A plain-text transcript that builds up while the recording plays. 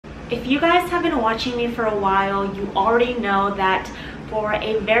If you guys have been watching me for a while, you already know that for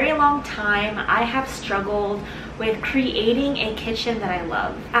a very long time I have struggled with creating a kitchen that I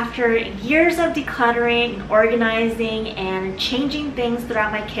love. After years of decluttering, organizing, and changing things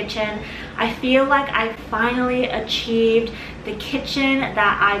throughout my kitchen, I feel like I finally achieved the kitchen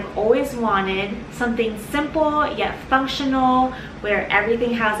that I've always wanted. Something simple yet functional, where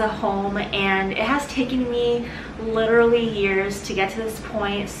everything has a home, and it has taken me literally years to get to this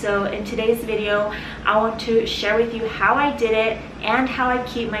point. So in today's video, I want to share with you how I did it and how I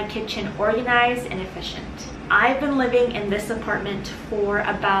keep my kitchen organized and efficient. I've been living in this apartment for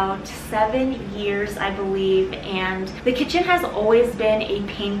about 7 years, I believe, and the kitchen has always been a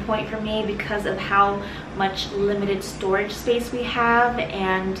pain point for me because of how much limited storage space we have.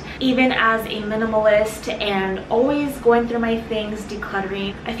 And even as a minimalist and always going through my things,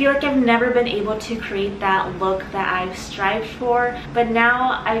 decluttering, I feel like I've never been able to create that look that I've strived for. But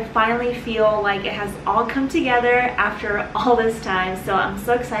now I finally feel like it has all come together after all this time. So I'm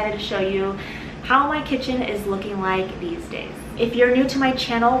so excited to show you how my kitchen is looking like these days. If you're new to my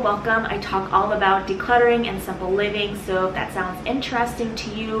channel, welcome. I talk all about decluttering and simple living, so if that sounds interesting to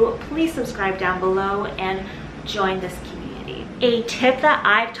you, please subscribe down below and join this community. A tip that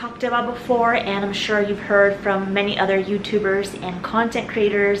I've talked about before, and I'm sure you've heard from many other YouTubers and content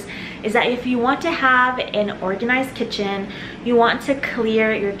creators, is that if you want to have an organized kitchen, you want to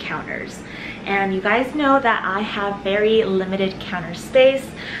clear your counters. And you guys know that I have very limited counter space,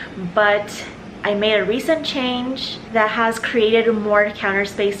 but I made a recent change that has created more counter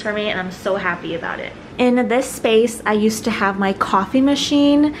space for me, and I'm so happy about it. In this space, I used to have my coffee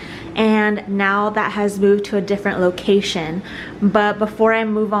machine, and now that has moved to a different location. But before I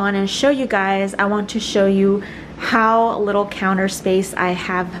move on and show you guys, I want to show you how little counter space I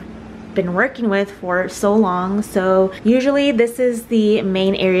have been working with for so long. So usually this is the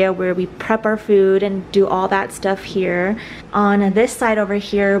main area where we prep our food and do all that stuff here. On this side over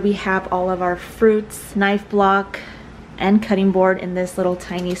here, we have all of our fruits, knife block, and cutting board in this little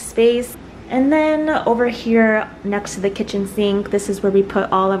tiny space. And then over here next to the kitchen sink, this is where we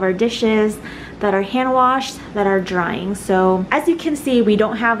put all of our dishes that are hand washed, that are drying. So as you can see, we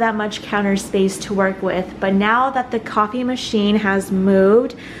don't have that much counter space to work with, but now that the coffee machine has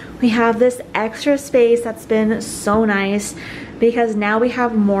moved, we have this extra space that's been so nice, because now we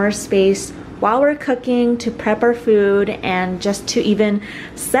have more space while we're cooking to prep our food and just to even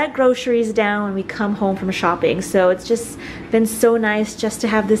set groceries down when we come home from shopping. So it's just been so nice just to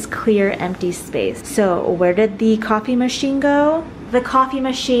have this clear empty space. So where did the coffee machine go? The coffee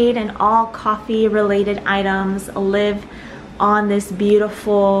machine and all coffee related items live on this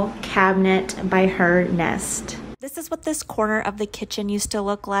beautiful cabinet by her nest. This is what this corner of the kitchen used to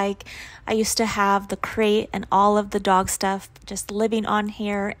look like. I used to have the crate and all of the dog stuff just living on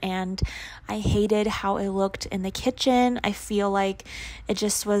here, and I hated how it looked in the kitchen. I feel like it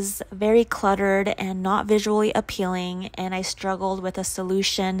just was very cluttered and not visually appealing, and I struggled with a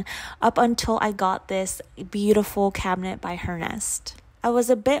solution up until I got this beautiful cabinet by her nest. I was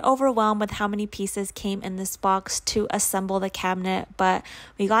a bit overwhelmed with how many pieces came in this box to assemble the cabinet, but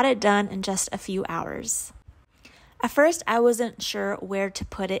we got it done in just a few hours. At first, I wasn't sure where to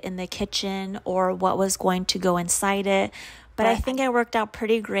put it in the kitchen or what was going to go inside it, but I think it worked out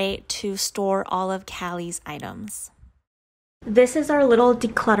pretty great to store all of Callie's items. This is our little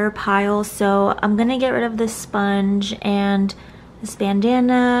declutter pile, so I'm gonna get rid of this sponge and this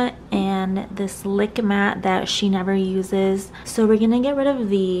bandana and this lick mat that she never uses. So we're gonna get rid of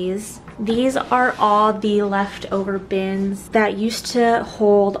these. These are all the leftover bins that used to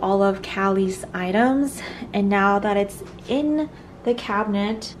hold all of Callie's items, and now that it's in the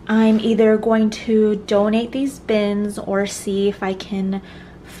cabinet, I'm either going to donate these bins or see if I can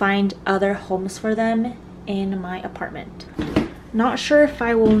find other homes for them in my apartment. Not sure if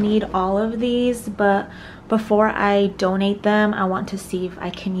I will need all of these, but before I donate them, I want to see if I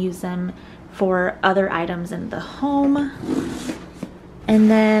can use them for other items in the home. And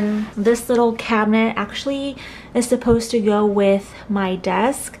then this little cabinet actually is supposed to go with my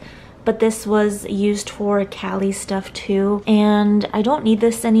desk, but this was used for Callie's stuff too, and I don't need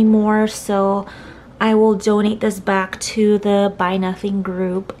this anymore, so I will donate this back to the Buy Nothing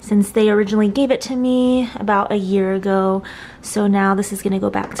group since they originally gave it to me about a year ago. So now this is gonna go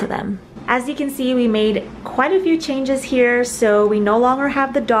back to them. As you can see, we made quite a few changes here. So we no longer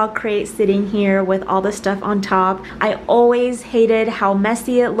have the dog crate sitting here with all the stuff on top. I always hated how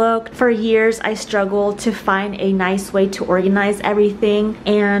messy it looked. For years, I struggled to find a nice way to organize everything.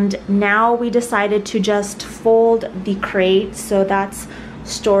 And now we decided to just fold the crate. So that's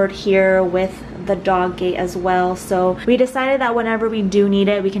stored here with the dog gate as well. So we decided that whenever we do need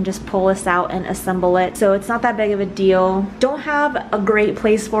it, we can just pull this out and assemble it. So it's not that big of a deal. Don't have a great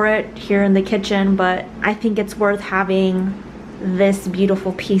place for it here in the kitchen, but I think it's worth having this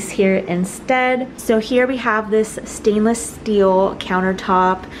beautiful piece here instead. So here we have this stainless steel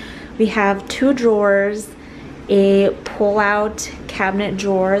countertop. We have 2 drawers, a pull-out cabinet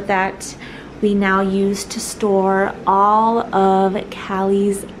drawer that we now use to store all of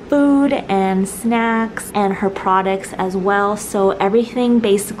Callie's food and snacks and her products as well. So everything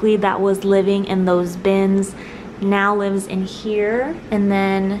basically that was living in those bins now lives in here. And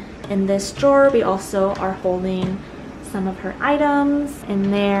then in this drawer, we also are holding some of her items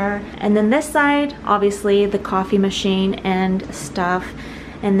in there. And then this side, obviously the coffee machine and stuff.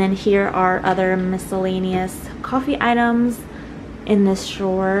 And then here are other miscellaneous coffee items in this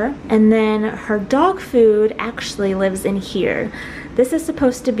drawer. And then her dog food actually lives in here. This is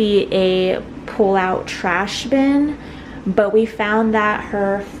supposed to be a pull-out trash bin, but we found that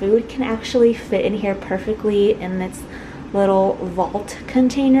her food can actually fit in here perfectly in this little vault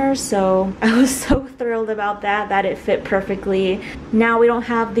container. So I was so thrilled about that it fit perfectly. Now we don't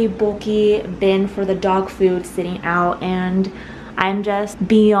have the bulky bin for the dog food sitting out, and I'm just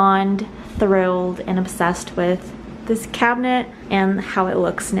beyond thrilled and obsessed with this cabinet and how it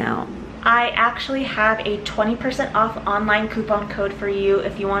looks now. I actually have a 20% off online coupon code for you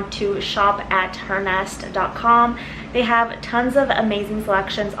if you want to shop at hernest.com. They have tons of amazing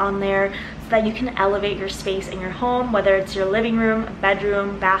selections on there so that you can elevate your space in your home, whether it's your living room,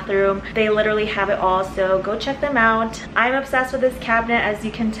 bedroom, bathroom. They literally have it all, so go check them out. I'm obsessed with this cabinet, as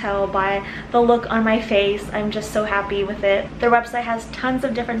you can tell by the look on my face. I'm just so happy with it. Their website has tons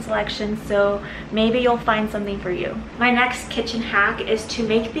of different selections, so maybe you'll find something for you. My next kitchen hack is to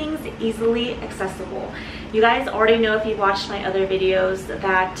make things easily accessible. You guys already know, if you've watched my other videos,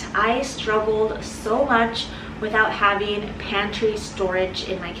 that I struggled so much without having pantry storage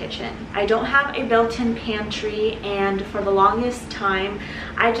in my kitchen. I don't have a built-in pantry, and for the longest time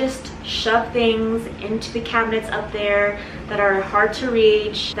I just shove things into the cabinets up there that are hard to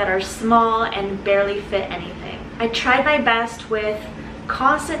reach, that are small and barely fit anything. I tried my best with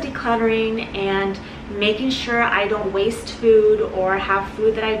constant decluttering and making sure I don't waste food or have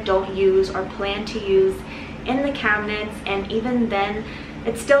food that I don't use or plan to use in the cabinets, and even then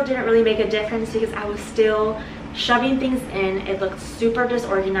it still didn't really make a difference because I was still shoving things in. It looked super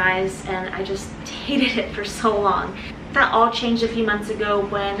disorganized and I just hated it for so long. That all changed a few months ago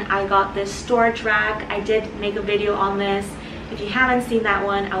when I got this storage rack. I did make a video on this. If you haven't seen that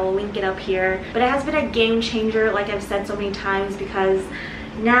one, I will link it up here. But it has been a game changer, like I've said so many times, because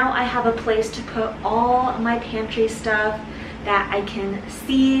now I have a place to put all my pantry stuff that I can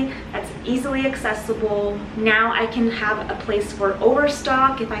see, that's easily accessible. Now I can have a place for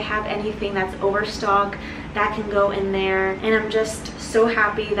overstock. If I have anything that's overstock, that can go in there. And I'm just so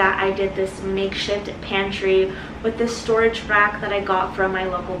happy that I did this makeshift pantry with this storage rack that I got from my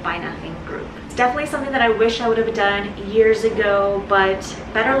local Buy Nothing group. It's definitely something that I wish I would have done years ago, but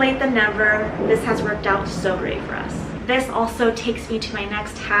better late than never. This has worked out so great for us. This also takes me to my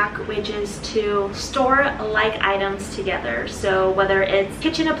next hack, which is to store like items together. So whether it's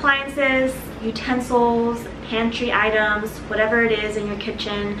kitchen appliances, utensils, pantry items, whatever it is in your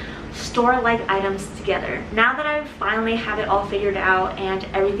kitchen, store like items together. Now that I finally have it all figured out and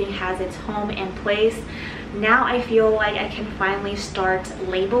everything has its home and place, now I feel like I can finally start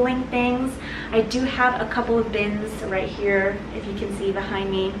labeling things. I do have a couple of bins right here, if you can see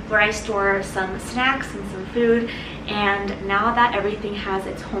behind me, where I store some snacks and some food. And now that everything has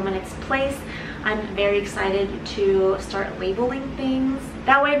its home and its place, I'm very excited to start labeling things.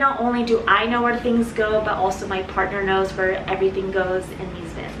 That way, not only do I know where things go, but also my partner knows where everything goes in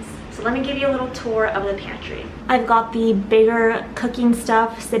these bins. So let me give you a little tour of the pantry. I've got the bigger cooking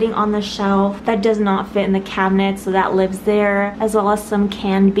stuff sitting on the shelf that does not fit in the cabinet, so that lives there, as well as some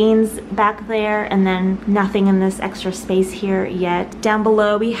canned beans back there, and then nothing in this extra space here yet. Down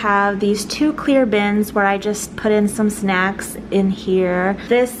below we have these 2 clear bins where I just put in some snacks in here.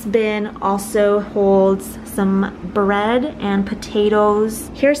 This bin also holds some bread and potatoes.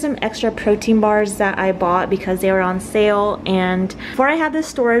 Here's some extra protein bars that I bought because they were on sale, and before I had this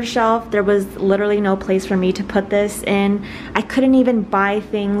storage shelf, there was literally no place for me to put this in. I couldn't even buy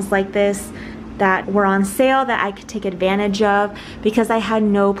things like this that were on sale that I could take advantage of because I had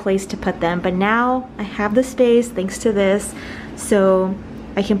no place to put them. But now I have the space thanks to this, so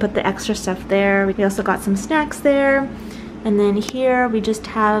I can put the extra stuff there. We also got some snacks there. And then here we just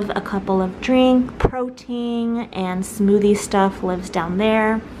have a couple of drink, protein, and smoothie stuff lives down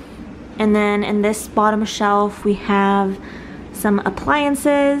there. And then in this bottom shelf we have some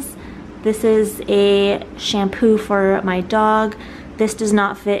appliances This is a shampoo for my dog. This does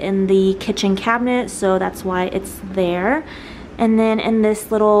not fit in the kitchen cabinet, so that's why it's there. And then in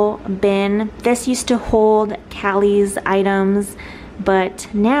this little bin, this used to hold Callie's items,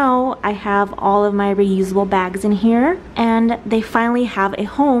 but now I have all of my reusable bags in here, and they finally have a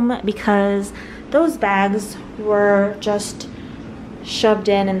home because those bags were just shoved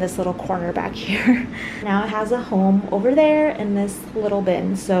in this little corner back here. Now it has a home over there in this little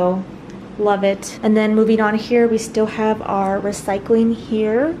bin, so love it. And then moving on here, we still have our recycling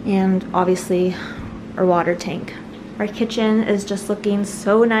here and obviously our water tank. Our kitchen is just looking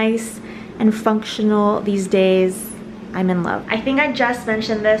so nice and functional these days. I'm in love. I think I just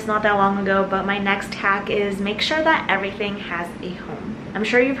mentioned this not that long ago, but my next hack is make sure that everything has a home. I'm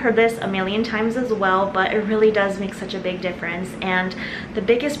sure you've heard this a million times as well, but it really does make such a big difference. And the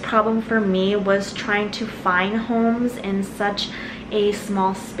biggest problem for me was trying to find homes in such a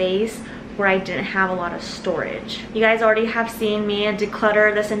small space where I didn't have a lot of storage. You guys already have seen me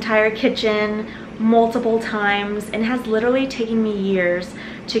declutter this entire kitchen multiple times, and it has literally taken me years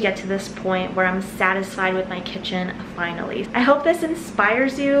to get to this point where I'm satisfied with my kitchen finally. I hope this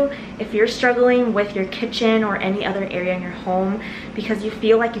inspires you if you're struggling with your kitchen or any other area in your home because you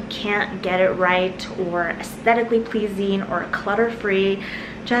feel like you can't get it right or aesthetically pleasing or clutter-free.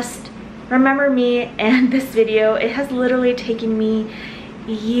 Just remember me and this video. It has literally taken me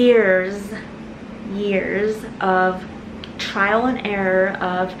years of trial and error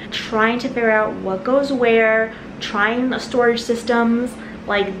of trying to figure out what goes where, trying storage systems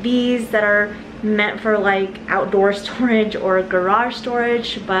like these that are meant for like outdoor storage or garage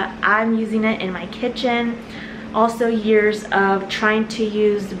storage, but I'm using it in my kitchen. Also years of trying to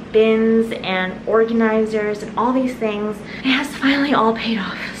use bins and organizers and all these things. It has finally all paid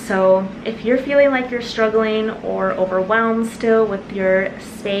off. So if you're feeling like you're struggling or overwhelmed still with your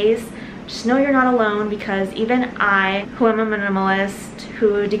space, just know you're not alone, because even I, who am a minimalist,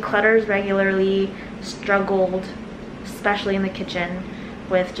 who declutters regularly, struggled, especially in the kitchen,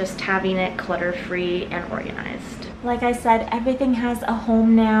 with just having it clutter-free and organized. Like I said, everything has a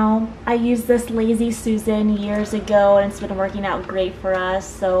home now. I used this Lazy Susan years ago and it's been working out great for us.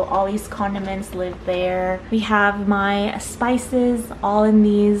 So all these condiments live there. We have my spices all in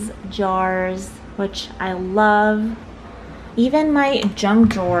these jars, which I love. Even my junk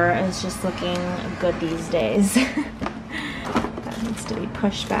drawer is just looking good these days. That needs to be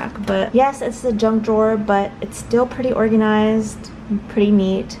pushed back. But yes, it's the junk drawer, but it's still pretty organized and pretty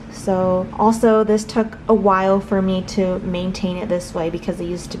neat. So also this took a while for me to maintain it this way because it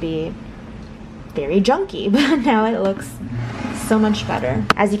used to be very junky, but now it looks so much better.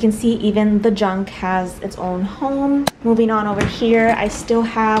 As you can see, even the junk has its own home. Moving on over here, I still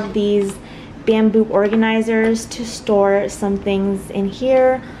have these bamboo organizers to store some things in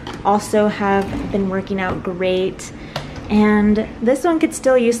here. Also have been working out great. And this one could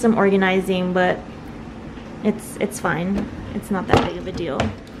still use some organizing, but it's fine. It's not that big of a deal.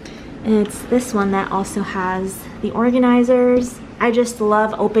 It's this one that also has the organizers. I just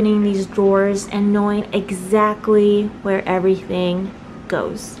love opening these drawers and knowing exactly where everything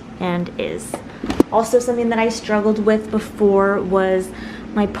goes and is. Also, something that I struggled with before was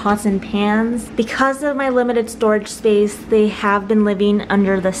my pots and pans. Because of my limited storage space, they have been living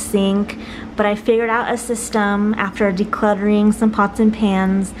under the sink, but I figured out a system after decluttering some pots and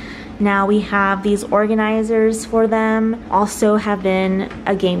pans. Now we have these organizers for them. Also have been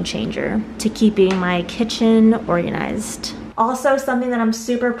a game changer to keeping my kitchen organized. Also, something that I'm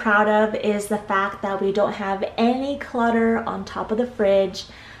super proud of is the fact that we don't have any clutter on top of the fridge.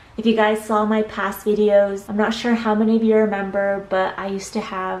 If you guys saw my past videos, I'm not sure how many of you remember, but I used to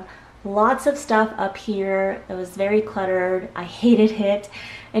have lots of stuff up here. It was very cluttered. I hated it.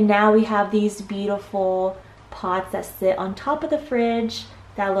 And now we have these beautiful pots that sit on top of the fridge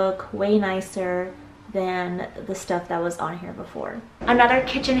that look way nicer than the stuff that was on here before. Another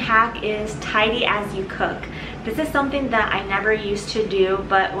kitchen hack is tidy as you cook. This is something that I never used to do,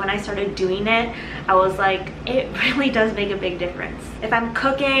 but when I started doing it, I was like, it really does make a big difference. If I'm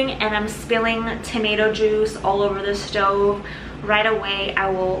cooking and I'm spilling tomato juice all over the stove, right away I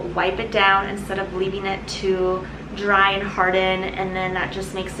will wipe it down instead of leaving it to dry and harden, and then that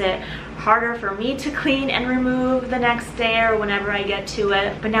just makes it harder for me to clean and remove the next day or whenever I get to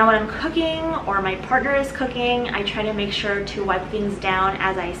it. But now when I'm cooking or my partner is cooking, I try to make sure to wipe things down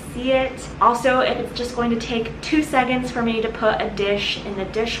as I see it. Also, if it's just going to take 2 seconds for me to put a dish in the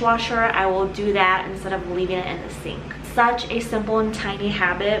dishwasher, I will do that instead of leaving it in the sink. such a simple and tiny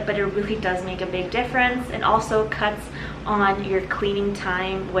habit, but it really does make a big difference. It also cuts on your cleaning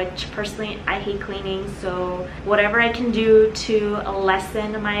time, which personally I hate cleaning, so whatever I can do to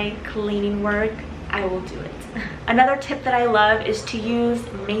lessen my cleaning work, I will do it. Another tip that I love is to use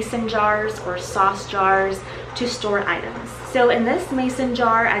mason jars or sauce jars to store items. So in this mason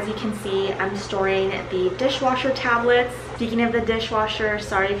jar, as you can see, I'm storing the dishwasher tablets. Speaking of the dishwasher,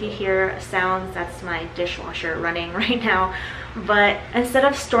 sorry if you hear sounds, that's my dishwasher running right now. But instead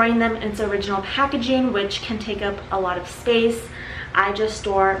of storing them in its original packaging, which can take up a lot of space, I just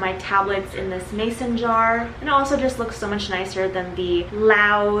store my tablets in this mason jar, and it also just looks so much nicer than the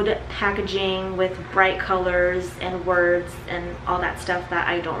loud packaging with bright colors and words and all that stuff that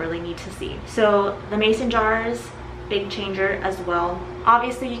I don't really need to see. So the mason jars, big changer as well.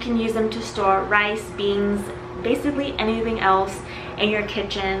 Obviously you can use them to store rice, beans, basically anything else in your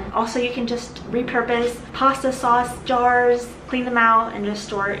kitchen. Also, you can just repurpose pasta sauce jars, clean them out, and just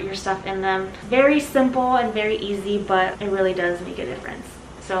store your stuff in them. Very simple and very easy, but it really does make a difference.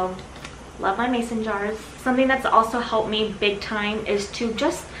 So love my mason jars. Something that's also helped me big time is to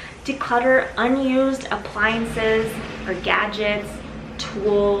just declutter unused appliances or gadgets,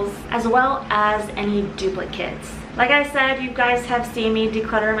 tools, as well as any duplicates. Like I said, you guys have seen me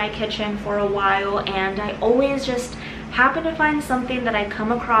declutter my kitchen for a while, and I always just happen to find something that I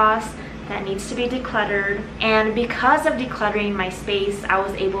come across that needs to be decluttered. And because of decluttering my space, I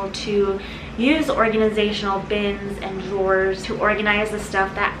was able to use organizational bins and drawers to organize the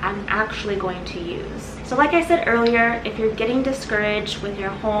stuff that I'm actually going to use. So like I said earlier, if you're getting discouraged with your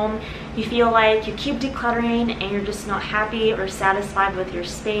home, you feel like you keep decluttering and you're just not happy or satisfied with your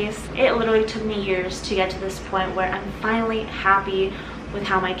space, it literally took me years to get to this point where I'm finally happy with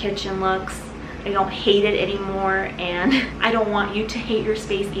how my kitchen looks. I don't hate it anymore, and I don't want you to hate your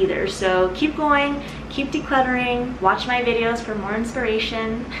space either. So keep going, keep decluttering, watch my videos for more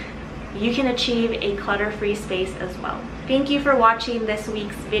inspiration. You can achieve a clutter-free space as well. Thank you for watching this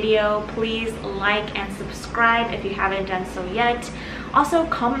week's video. Please like and subscribe if you haven't done so yet. Also,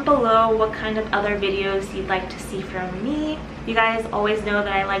 comment below what kind of other videos you'd like to see from me. You guys always know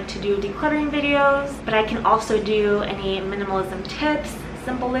that I like to do decluttering videos, but I can also do any minimalism tips,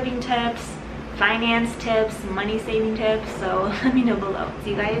 simple living tips, finance tips, money saving tips, so let me know below.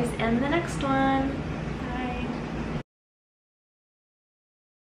 See you guys in the next one.